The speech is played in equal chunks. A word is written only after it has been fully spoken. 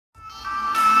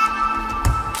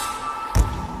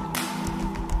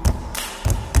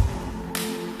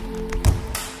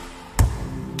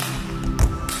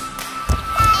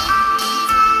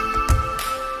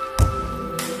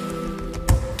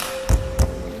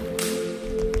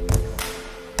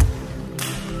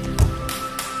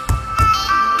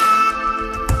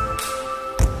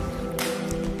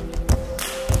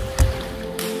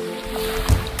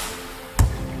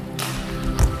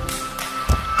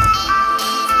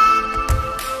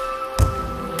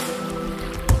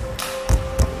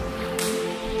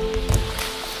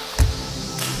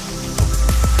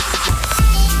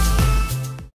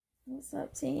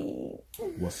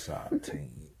What's up,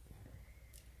 team?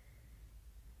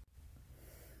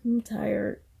 I'm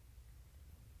tired.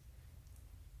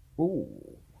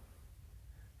 Ooh.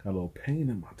 Got a little pain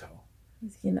in my toe.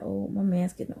 He's getting old. My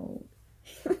man's getting old.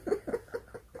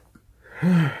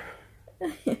 Yeah,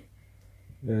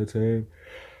 team.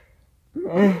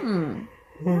 I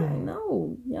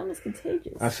know. Young is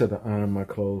contagious. I should have ironed my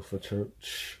clothes for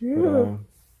church. Yeah. But,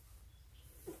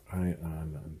 I ain't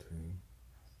ironed nothing, team.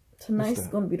 Tonight's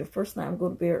going to be the first night I'm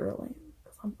going to bed early.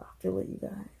 Because I feel it, you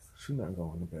guys. She's not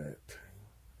going to bed, team.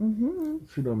 Mm-hmm.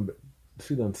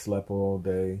 She done slept all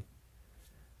day.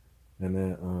 And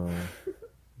then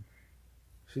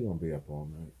she gonna be up all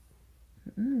night.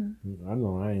 I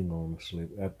know I ain't going to sleep.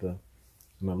 In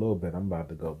a little bit, I'm about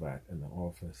to go back in the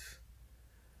office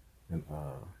and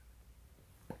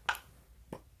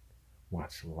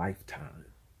watch Lifetime.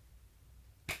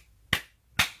 I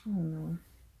don't know.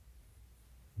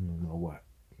 You don't know what?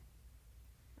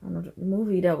 I don't know the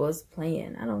movie that was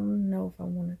playing. I don't know if I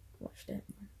want to watch that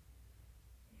one.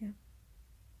 Yeah.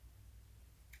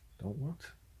 Don't watch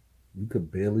it. You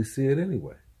could barely see it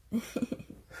anyway.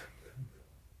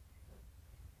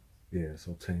 Yeah,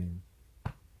 so team,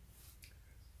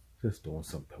 just doing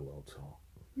some pillow talk.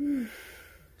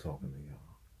 Talking to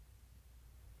y'all.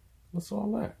 What's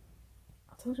all that?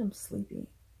 I told you I'm sleepy.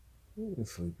 You ain't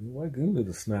sleepy. Why you need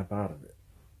to snap out of it?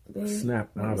 Babe,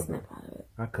 Snap out of it.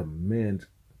 I commend.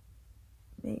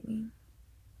 Maybe.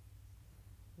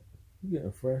 You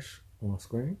getting fresh on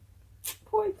screen?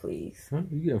 Boy, please. Huh?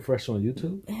 You getting fresh on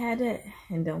YouTube? I had that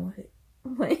and done with it.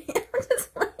 Wait, I'm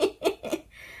just playing.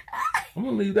 I'm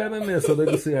gonna leave that in there so they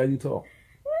can see how you talk.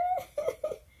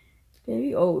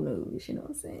 Baby, old news, you know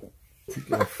what I'm saying? You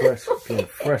getting fresh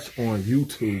on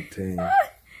YouTube, team.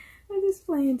 I'm just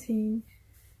playing, team.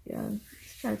 Yeah,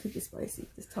 just trying to keep it spicy.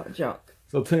 Just talk junk.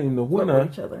 So, team, the winner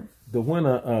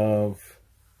of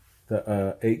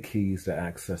the 8 keys to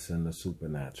accessing the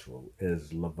supernatural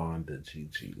is Lavonda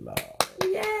Gigi Love.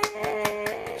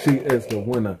 Yay! She is the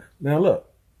winner. Now,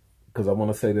 look, because I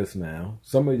want to say this now.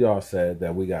 Some of y'all said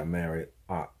that we got married.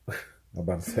 I'm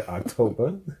about to say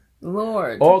October.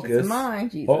 Lord, August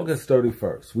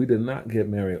 31st. We did not get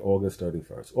married August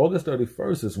 31st. August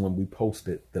 31st is when we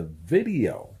posted the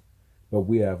video, but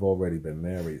we have already been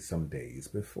married some days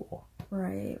before.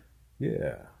 Right.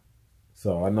 Yeah.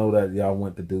 So I know that y'all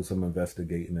went to do some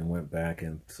investigating and went back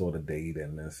and saw the date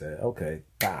and then said, okay,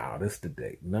 wow, this is the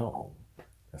date. No,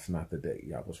 that's not the date.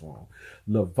 Y'all was wrong.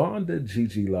 Lavonda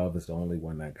Gigi Love is the only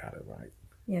one that got it right.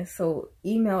 Yeah, so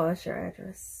email us your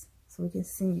address so we can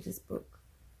send you this book.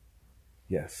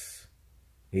 Yes.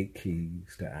 8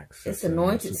 keys to access. It's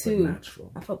anointed too.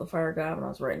 I felt the fire of God when I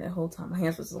was writing that whole time. My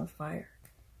hands was on fire.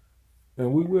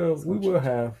 And we will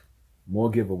have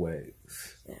more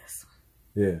giveaways. Yes.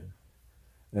 Yeah.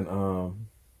 And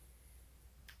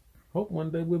hope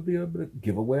one day we'll be able to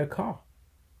give away a car.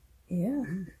 Yeah.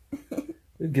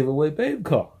 Give away baby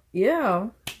car. Yeah,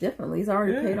 definitely. It's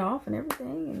already paid off and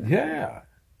everything. Yeah.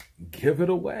 Give it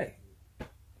away.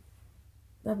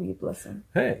 That'd be a blessing.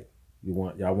 Hey,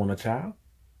 y'all want a child?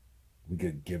 We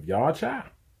could give y'all a child.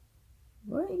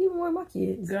 Well, you giving away my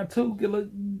kids. We got 2.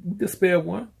 We can spare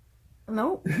 1.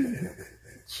 Nope.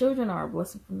 Children are a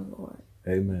blessing from the Lord.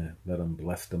 Amen. Let them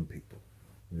bless them people.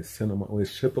 We send them, we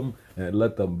ship them, and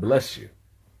let them bless you.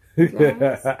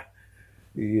 Guys,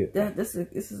 yeah. This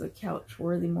is a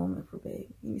couch-worthy moment for babe.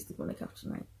 You need to sleep on the couch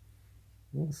tonight.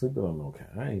 I ain't sleeping on no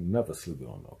couch. I ain't never sleeping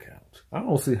on no couch. I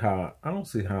don't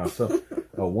see how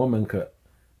a woman could.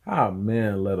 How a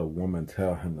man let a woman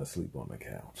tell him to sleep on the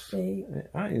couch? Babe.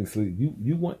 I ain't sleep.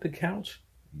 You want the couch?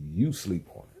 You sleep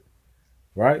on it,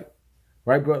 right?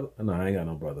 Right, brother? No, I ain't got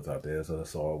no brothers out there, so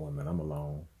it's all women. I'm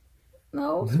alone.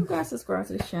 No, some guys subscribe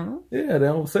to this channel. Yeah, they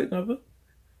don't say nothing.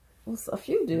 Well, a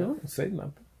few do. They don't say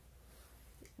nothing.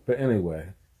 But anyway,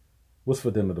 what's for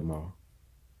dinner tomorrow?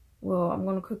 Well, I'm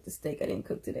going to cook the steak I didn't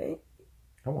cook today.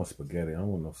 I want spaghetti. I don't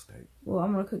want no steak. Well,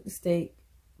 I'm going to cook the steak,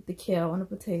 the kale, and the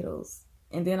potatoes.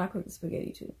 And then I cook the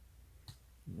spaghetti, too.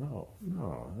 No.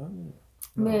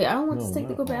 Babe, I don't want the steak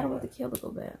to go bad. I want the kale to go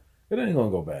bad. It ain't going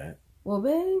to go bad. Well,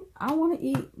 babe, I want to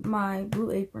eat my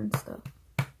Blue Apron stuff.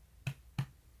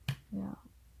 Yeah.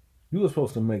 You were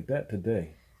supposed to make that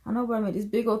today. I know, but I made this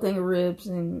big old thing of ribs,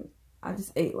 and I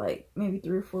just ate like maybe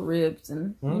 3 or 4 ribs,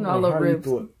 and you know I love ribs.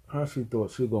 How she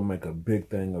thought she was going to make a big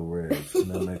thing of ribs and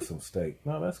then make some steak.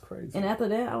 No, that's crazy. And after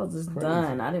that, I was just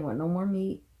done. I didn't want no more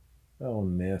meat. Oh,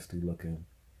 nasty looking.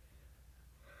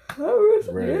 Ribs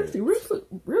are nasty. Ribs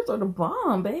are the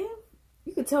bomb, babe.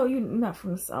 You can tell you're not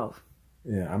from the South.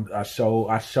 Yeah, I show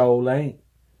ain't.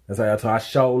 That's how I told I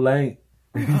show ain't.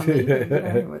 You can get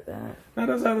out here with that. No,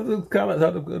 that's how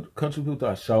the country people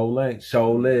talk. Show ain't.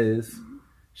 Show is.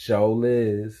 Show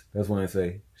is. That's when I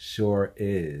say sure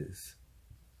is.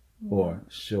 Yeah. Or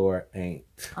sure ain't.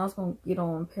 I was going to get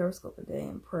on Periscope today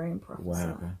and pray and prophesy. What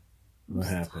happened? What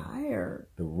happened? Tired.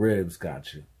 The ribs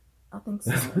got you. I think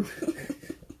so.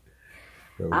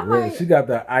 She got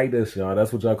the itis, y'all.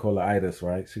 That's what y'all call the itis,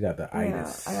 right? She got the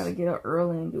itis. I got to get up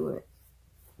early and do it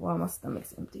while my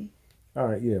stomach's empty. All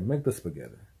right, yeah, make the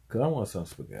spaghetti. Because I want some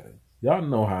spaghetti. Y'all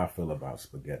know how I feel about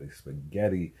spaghetti.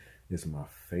 Spaghetti is my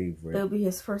favorite. It'll be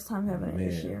his first time having it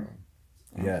this year.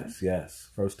 Yes, yes.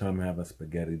 First time having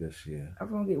spaghetti this year. Are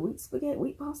we going to get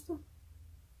wheat pasta? Or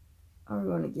are we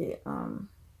going to get,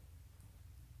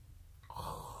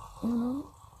 you know?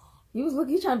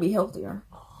 He's trying to be healthier.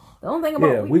 The only thing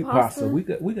about wheat pasta. We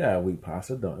got wheat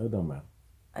pasta. It don't matter.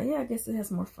 Yeah, I guess it has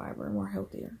more fiber and more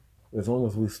healthier. As long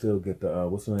as we still get the,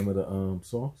 what's the name of the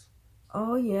sauce?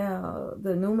 Oh, yeah.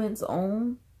 The Newman's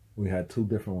Own. We had 2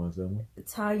 different ones, didn't we?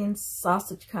 Italian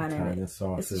sausage kind of. Italian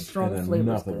sausage. It's a strong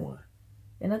flavor. Another one.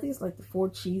 And I think it's like the 4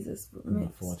 cheeses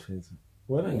mix. 4 cheeses.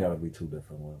 Well, it ain't got to be 2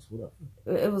 different ones. What up?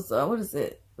 It was, what is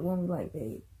it? The one we like,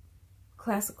 babe.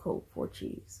 Classical 4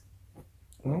 cheese.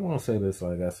 I want to say this,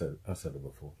 like I said it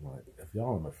before. Like, if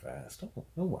y'all on a fast,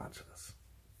 don't watch us.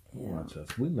 Don't watch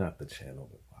us. We're not the channel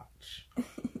to watch.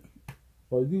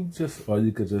 or you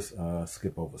could just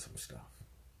skip over some stuff.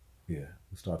 Yeah,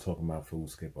 we start talking about food,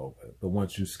 skip over it. But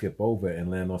once you skip over it and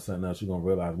land on something else, you're gonna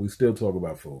realize we still talk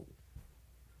about food.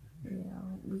 Yeah,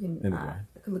 we can. Anyway.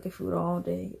 I can look at food all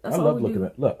day. That's I all love we looking do.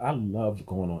 at. Look, I love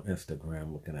going on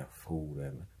Instagram looking at food,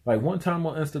 and like one time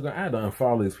on Instagram, I had to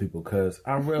unfollow these people because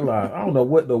I realized I don't know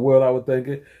what the world I was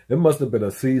thinking. It must have been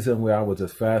a season where I was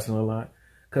just fasting a lot.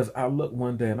 Because I looked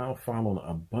one day and I was following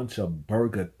a bunch of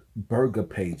burger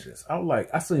pages. I was like,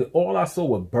 all I saw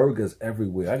were burgers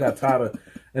everywhere. I got tired of,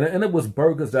 and it was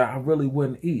burgers that I really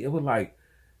wouldn't eat. It was like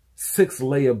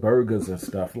 6-layer burgers and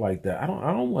stuff like that. I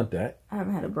don't want that. I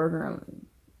haven't had a burger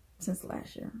since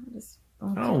last year.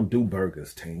 I don't do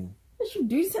burgers, team. Yes, you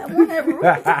do. You just had one at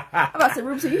Rubens. I'm about to say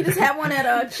Rubens. You just had one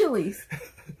at Chili's.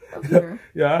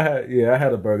 Yeah, I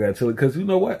had a burger at Chili's because you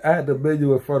know what? I had the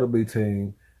menu in front of me,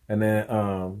 team. And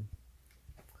then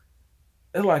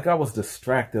it's like I was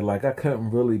distracted. Like I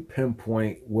couldn't really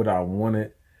pinpoint what I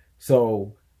wanted.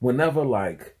 So whenever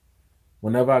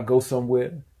I go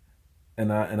somewhere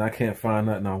and I can't find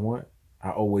nothing I want, I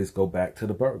always go back to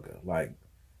the burger. Like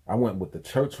I went with the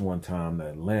church one time to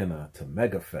Atlanta to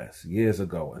MegaFest years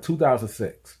ago in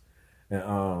 2006.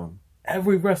 And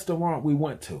every restaurant we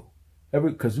went to,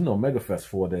 because you know MegaFest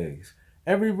 4 days,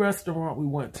 every restaurant we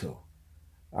went to,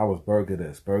 I was burger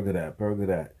this, burger that, burger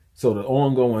that. So the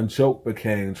ongoing joke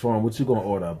became, Tron, what you gonna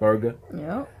order, a burger?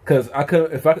 Yeah. Because I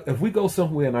could, if we go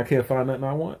somewhere and I can't find nothing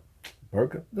I want,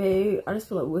 burger. Babe, I just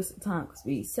feel like wasting time because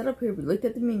we sat up here, we looked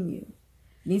at the menu.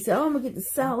 And he said, "Oh, I'm gonna get the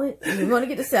salad." And we want to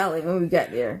get the salad when we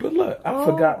got there. But look, I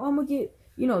forgot. I'm gonna get,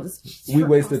 this. We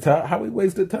wasted time. How we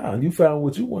wasted time? You found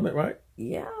what you wanted, right?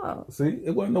 Yeah. See,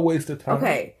 it wasn't a waste of time.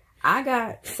 Okay, I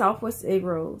got Southwest egg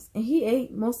rolls, and he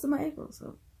ate most of my egg rolls.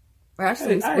 So.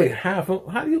 Actually, I ate half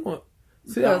of. How do you want?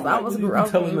 See, because I was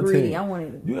telling the team. I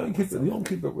wanted. You don't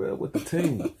keep it real with the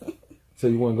team. So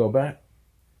you want to go back?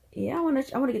 Yeah, I want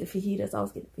to get the fajitas. I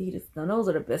always get the fajitas. Now those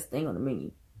are the best thing on the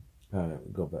menu. All right,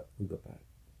 we go back.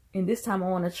 And this time I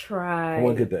want to try. I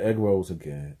want to get the egg rolls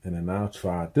again, and then I'll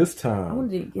try. This time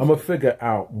I'm gonna figure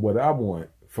out what I want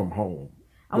from home.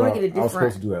 I want to get a different. I was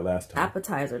supposed to do that last time.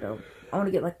 Appetizer though. I want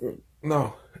to get like the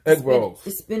egg rolls.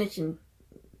 The spinach and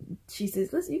she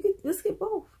says, let's get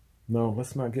both. No,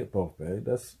 let's not get both, babe.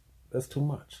 That's too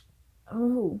much. On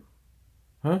who?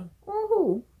 Huh? On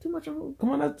who? Too much on who?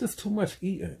 Come on, that's just too much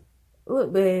eating.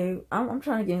 Look, babe, I'm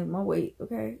trying to gain my weight,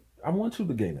 okay? I want you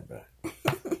to gain it back.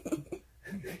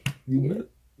 You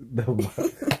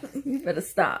better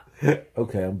stop.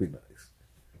 Okay, I'll be nice.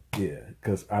 Yeah,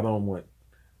 because I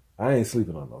ain't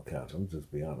sleeping on no couch. I'm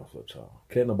just be honest with y'all.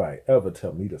 Can't nobody ever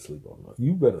tell me to sleep on no.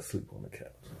 You better sleep on the couch.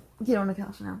 Get on the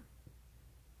couch now.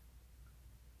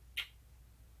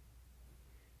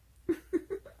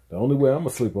 The only way I'm gonna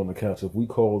sleep on the couch if we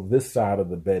call this side of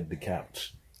the bed the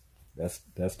couch. That's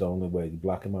the only way. You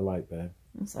blocking my light, babe.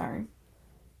 I'm sorry.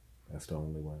 That's the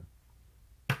only way.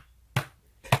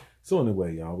 So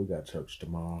anyway, y'all, we got church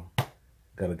tomorrow.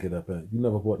 Gotta get up and you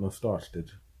never bought no starch, did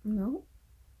you? No.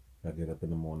 I get up in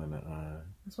the morning and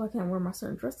iron. That's why I can't wear my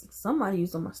certain dresses. Somebody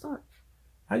used on my starch.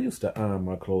 I used to iron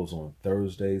my clothes on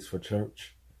Thursdays for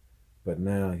church, but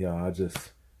now, y'all, I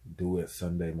just do it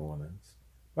Sunday mornings.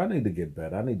 I need to get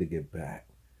better. I need to get back.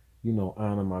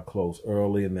 Ironing my clothes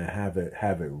early and then have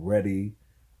it ready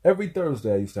Every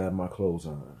Thursday I used to have my clothes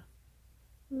on.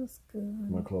 That's good.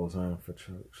 My clothes on for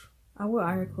church. I will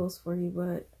iron clothes for you,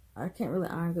 but I can't really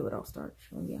iron good without starch,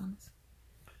 I'll be honest.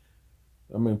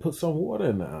 I mean, put some water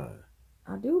in the iron.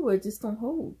 I do, but it just don't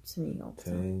hold to me all the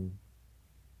time.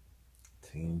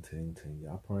 Ting.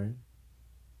 Y'all praying?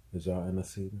 Is y'all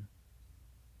interceding?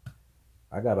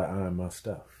 I gotta iron my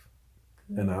stuff.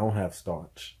 Good. And I don't have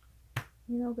starch.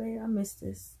 You know, babe, I miss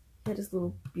this. He had this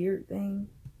little beard thing.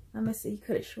 I miss it. He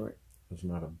cut it short. It's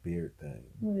not a beard thing.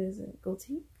 What is it?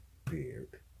 Goatee?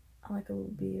 Beard. I like a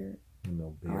little beard.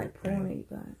 No beard. I like pulling it, you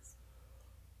guys.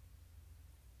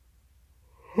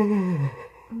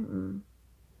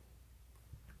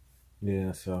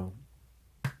 Yeah, so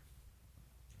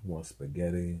want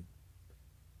spaghetti.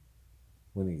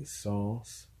 We need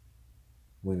sauce.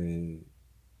 We need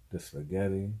the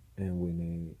spaghetti, and we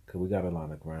need, cause we got a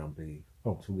lot of ground beef.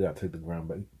 Oh, so we gotta take the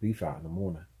ground beef out in the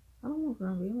morning. I don't want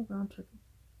ground beef. I want ground turkey.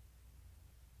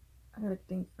 I gotta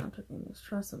think ground turkey. Let's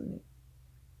try something new.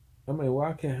 I mean, well,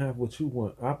 I can't have what you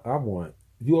want. I want.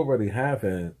 You already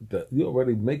having you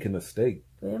already making a steak.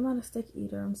 But I'm not a steak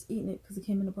eater. I'm just eating it because it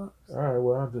came in a box. All right.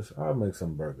 Well, I'll make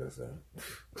some burgers then.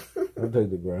 I'll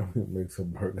take the ground and make some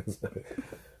burgers.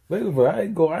 Later for I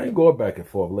ain't going back and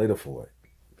forth later for it.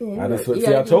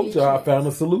 Yeah, I told you I found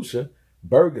a solution.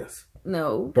 Burgers.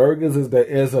 No. Burgers is the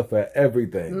answer for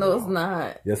everything. No, it's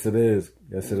not. Yes, it is.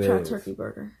 Yes, it is. Try turkey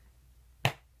burger.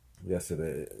 Yes, it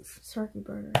is. Turkey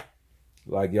burger.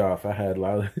 Like y'all, if I had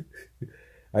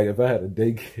if I had a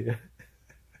daycare,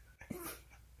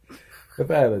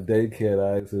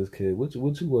 I asked this kid, what you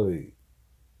want to eat?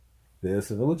 This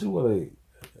and what you want to eat?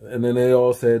 And then they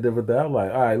all said different things. I'm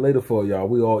like, all right, later for y'all,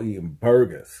 we all eating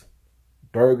burgers.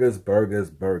 Burgers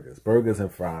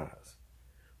and fries.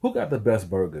 Who got the best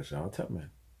burgers, y'all? Tell me.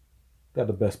 Got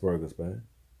the best burgers, man.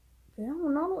 I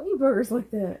don't eat burgers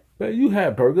like that. Man, you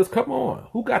had burgers. Come on.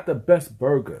 Who got the best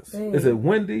burgers? Babe. Is it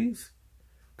Wendy's?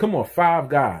 Come on, Five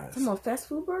Guys. Come on, fast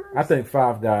food burgers? I think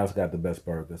Five Guys got the best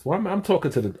burgers. Well, I'm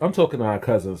talking to our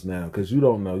cousins now because you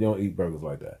don't know. You don't eat burgers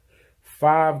like that.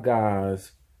 Five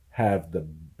Guys have the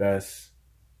best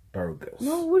burgers.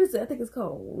 No, what is it? I think it's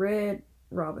called Red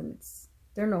Robin's.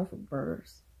 They're known for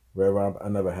burgers. Red Robin? I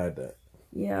never had that.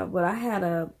 Yeah, but I had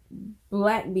a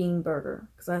black bean burger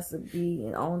because I used to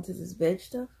be all into this veg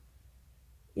stuff.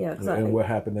 Yeah. And what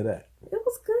happened to that? It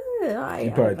was good.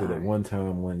 You probably did it one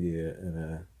time, 1 year,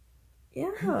 and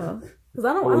yeah, because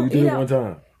I don't. Oh, you did it one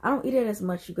time. I don't eat it as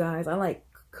much, you guys. I like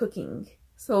cooking.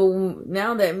 So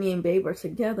now that me and Babe are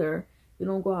together, we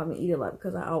don't go out and eat a lot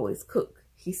because I always cook.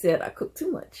 He said I cook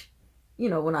too much. You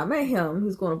know, when I met him, he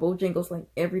was going to Bojangles like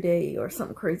every day or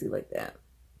something crazy like that.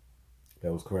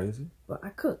 That was crazy. But I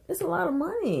cook. It's a lot of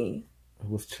money. It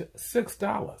was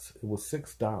 $6. It was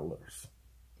 $6.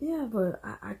 Yeah, but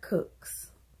I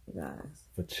cooks, you guys.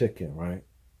 For chicken, right?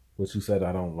 Which you said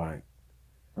I don't like.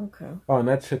 Okay. Oh, and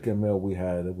that chicken meal we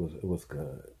had, it was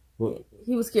good. Well,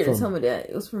 he was scared to tell me that.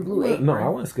 It was from Blue Apron. No, I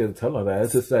wasn't scared to tell her that.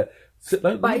 It's just that.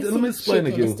 Let me explain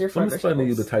to you. Let me explain to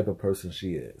you the type of person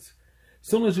she is. As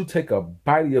soon as you take a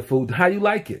bite of your food, how you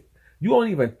like it? You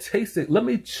won't even taste it. Let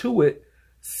me chew it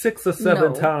 6 or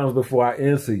 7 times before I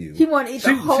answer you. He want to eat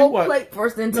the whole plate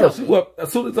first and tell me. Look,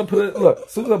 as soon as I put it, look,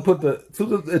 as soon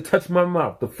as it touched my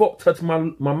mouth, the fork touched my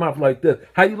mouth like this.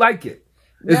 How you like it?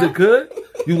 Is it good?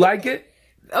 You like it?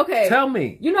 Okay. Tell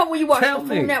me. You know when you watch the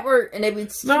Food Network and they be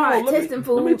tasting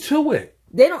food? Let me chew it.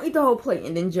 They don't eat the whole plate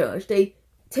and then judge. They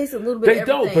taste a little bit of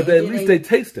everything. They don't, but at least they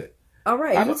taste it. All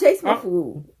right, you taste my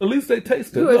food. At least they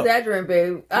taste it. You're exaggerating,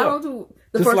 babe. I don't do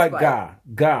the just first like bite.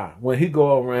 Guy, when he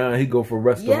go around, he go from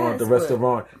restaurant to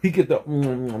restaurant. He get the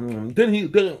then he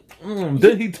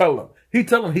tell him. He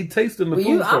tasting the food.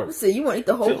 You opposite. You want to eat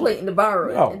the whole plate and devour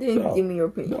it, and then give me your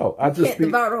opinion. No, I just can't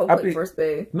devour the whole plate first,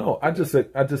 babe. No, I just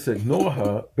ignore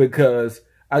her because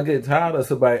I get tired of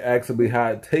somebody asking me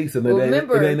how it tastes, and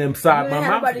it ain't inside my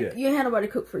mouth yet. You ain't had nobody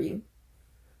cook for you.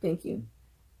 Thank you.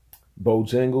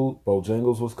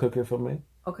 Bojangles was cooking for me.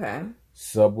 Okay.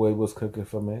 Subway was cooking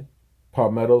for me.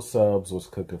 Palmetto Subs was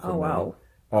cooking for me.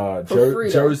 Wow.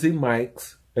 Jersey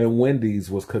Mike's and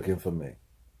Wendy's was cooking for me.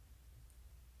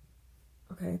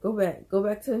 Okay, go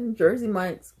back to Jersey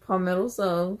Mike's, Palmetto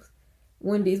Subs,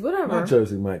 Wendy's, whatever. Not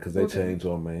Jersey Mike because they changed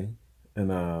on me, and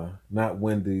not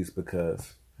Wendy's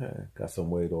because got some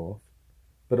weight off.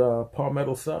 But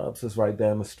Palmetto Subs is right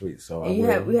down the street, so we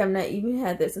have not even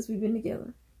had that since we've been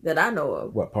together. That I know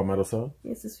of. What, Palmetto Subs?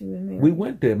 Yes, since we've been married. We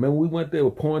went there. Remember we went there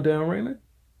with pouring down raining?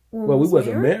 Well, we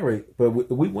wasn't married, but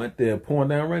we went there pouring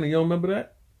down raining. You don't remember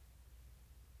that?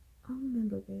 I don't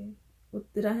remember, babe.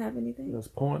 Did I have anything? It was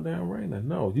pouring down raining.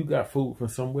 No, you got food from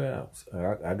somewhere else.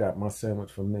 I got my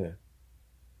sandwich from there.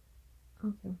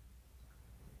 Okay.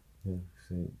 Yeah,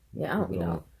 see. Yeah, I don't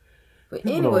know. But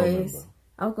People don't anyways,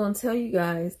 I was gonna tell you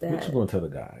guys that. What you gonna tell the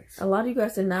guys? A lot of you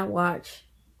guys did not watch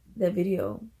that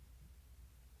video.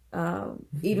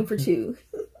 Eating for two.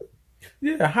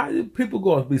 Yeah, how you people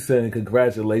gonna be saying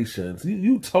congratulations?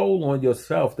 You told on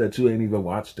yourself that you ain't even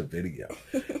watched the video.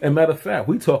 And matter of fact,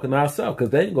 we talking to ourselves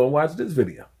because they ain't gonna watch this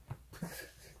video.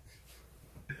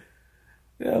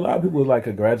 Yeah, a lot of people was like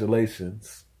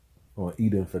congratulations on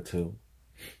eating for two.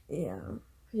 Yeah,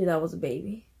 that was a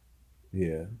baby.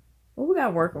 Yeah. Well, we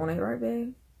gotta work on it, right,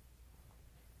 babe?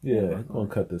 Yeah, I'm gonna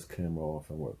cut this camera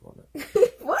off and work on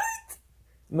it. What?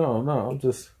 No, I'm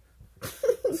just.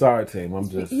 Sorry, team. I'm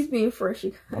just. He's being fresh.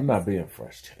 You guys. I'm not being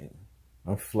fresh, team.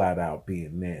 I'm flat out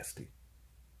being nasty.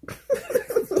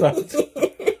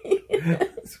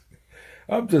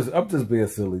 I'm just being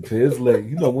silly, team. It's late.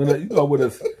 You know when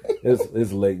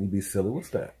it's late and you be silly. What's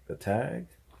that? The tag?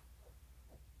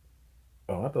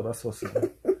 Oh, I thought I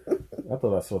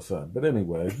saw something. But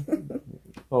anyway,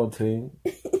 team.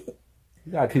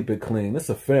 You gotta keep it clean. It's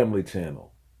a family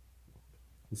channel.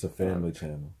 It's a family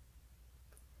channel.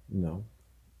 You know.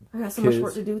 I got so much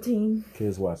work to do, team.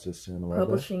 Kids watch this channel, right?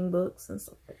 Publishing books and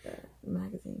stuff like that.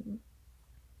 Magazine.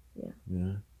 Yeah.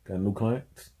 Yeah. Got new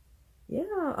clients?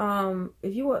 Yeah.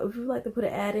 If you would like to put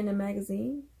an ad in a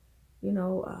magazine, you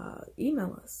know,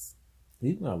 email us.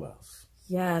 Email us.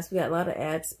 Yes, we got a lot of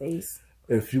ad space.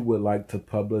 If you would like to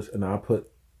publish, and I'll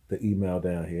put the email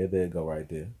down here. There you go, right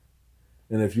there.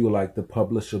 And if you would like to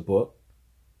publish a book,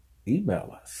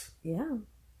 email us. Yeah.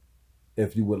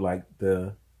 If you would like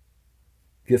to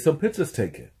get some pictures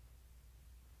taken,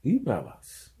 email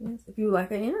us. Yes. If you would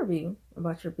like an interview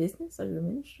about your business or your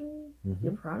ministry,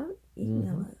 your product,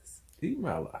 email us.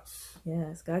 Email us.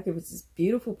 Yes. God gave us this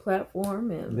beautiful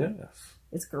platform, and yes,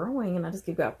 it's growing, and I just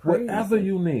give God praise. Whatever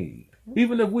you need,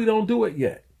 even if we don't do it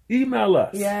yet, email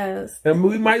us. Yes. And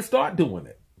we might start doing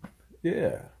it.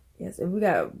 Yeah. Yes. And we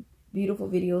got beautiful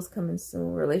videos coming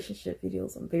soon, relationship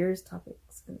videos on various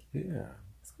topics. Yeah.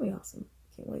 It's going to be awesome.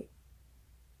 Can't wait.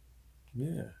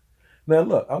 Yeah. Now,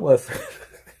 look, I was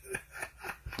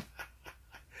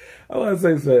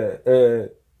say something,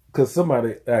 because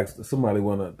somebody asked the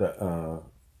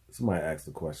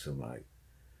question, like,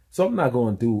 so I'm not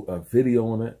going to do a video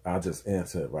on it. I'll just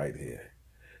answer it right here.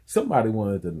 Somebody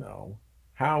wanted to know,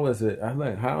 how is it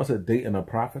dating a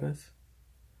prophetess?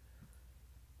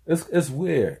 It's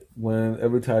weird when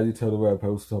every time you tell the right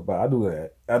person to talk about, I do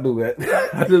that. I do that.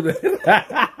 I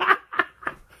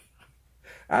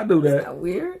do that. Is that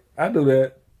weird? I do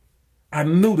that. I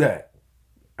knew that.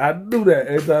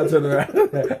 Every time I turn around,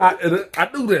 I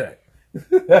do that.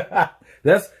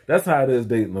 That's how it is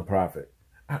dating a prophet.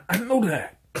 I know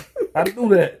that. I do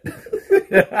that.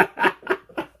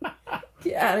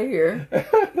 Get out of here.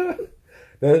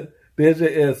 There's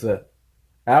your answer.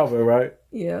 Alvin, right?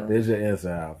 Yeah. There's your answer,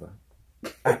 Alvin.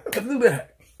 I knew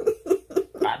that.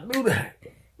 I knew that.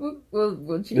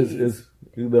 Well, geez. It's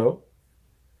you know,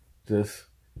 just,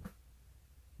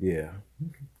 yeah.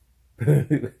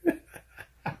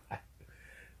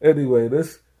 Anyway,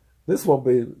 this won't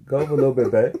be, go a little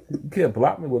bit back. You can't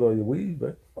block me with all your weed,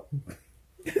 but.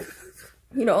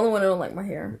 You know, only one that don't like my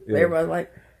hair. Yeah. Everybody's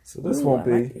like, so this won't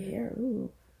be. Like the hair.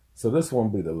 Ooh. So this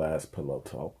won't be the last pillow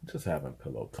talk. We're just having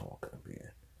pillow talk and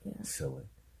being silly.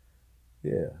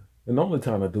 Yeah. And the only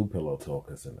time I do pillow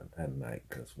talk is at night,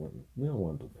 because when we don't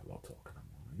want to do pillow talk in the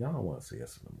morning. Y'all don't want to see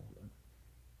us in the morning.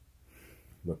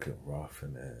 Looking rough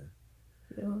and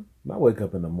Yeah. When I wake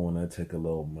up in the morning, I take a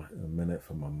minute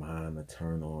for my mind to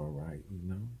turn on right, you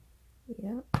know?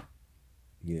 Yeah.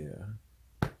 Yeah.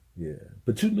 Yeah.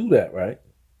 But you knew that, right?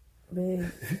 Babe,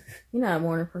 you're not a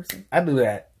morning person. I do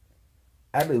that.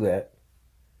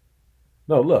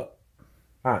 No, look.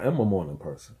 I am a morning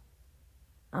person.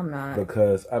 I'm not.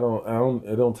 Because it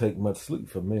don't take much sleep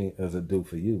for me as it do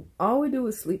for you. All we do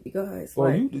is sleep, you guys.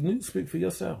 Well, you need to speak for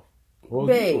yourself. Well,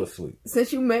 babe, you sleep.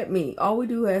 Since you met me, all we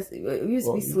do is we used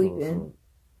to be sleeping.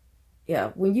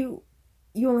 Yeah, when you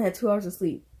only had 2 hours of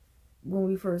sleep when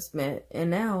we first met, and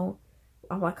now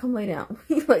I'm like, come lay down.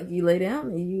 Like, you lay down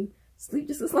and you sleep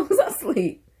just as long as I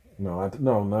sleep. No, I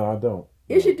don't.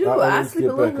 Yes, you do. I sleep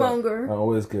a little longer. I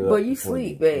always get up. But you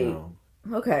sleep, babe. No.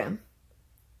 Okay.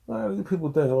 Well,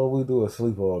 people think all we do is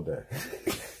sleep all day.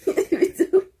 We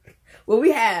do. Well,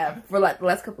 we have for like the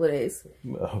last couple of days.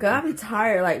 No. God, I be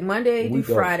tired. Like Monday through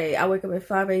Friday, I wake up at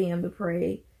 5 a.m. to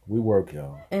pray. We work,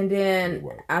 y'all. And then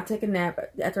I take a nap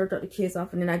after I drop the kids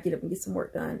off, and then I get up and get some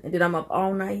work done. And then I'm up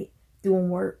all night doing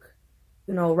work,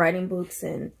 you know, writing books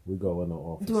and we go in the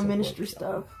office doing ministry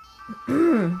stuff.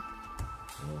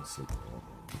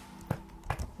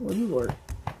 Well, you work.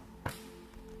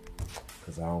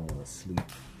 because I don't want to sleep.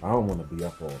 I don't want to be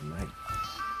up all night.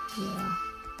 Yeah.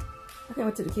 I can't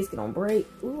wait till the kids get on break.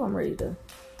 Ooh, I'm ready to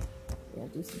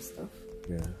do some stuff.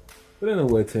 Yeah. But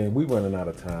anyway, team, we running out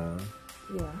of time.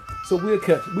 Yeah. So we'll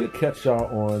catch y'all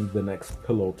on the next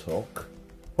Pillow Talk.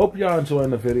 Hope y'all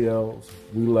enjoying the videos.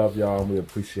 We love y'all and we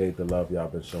appreciate the love y'all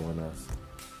been showing us.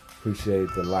 Appreciate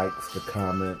the likes, the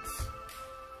comments.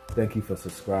 Thank you for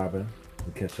subscribing.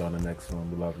 We'll catch y'all on the next one.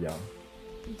 We love y'all.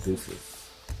 Deuces.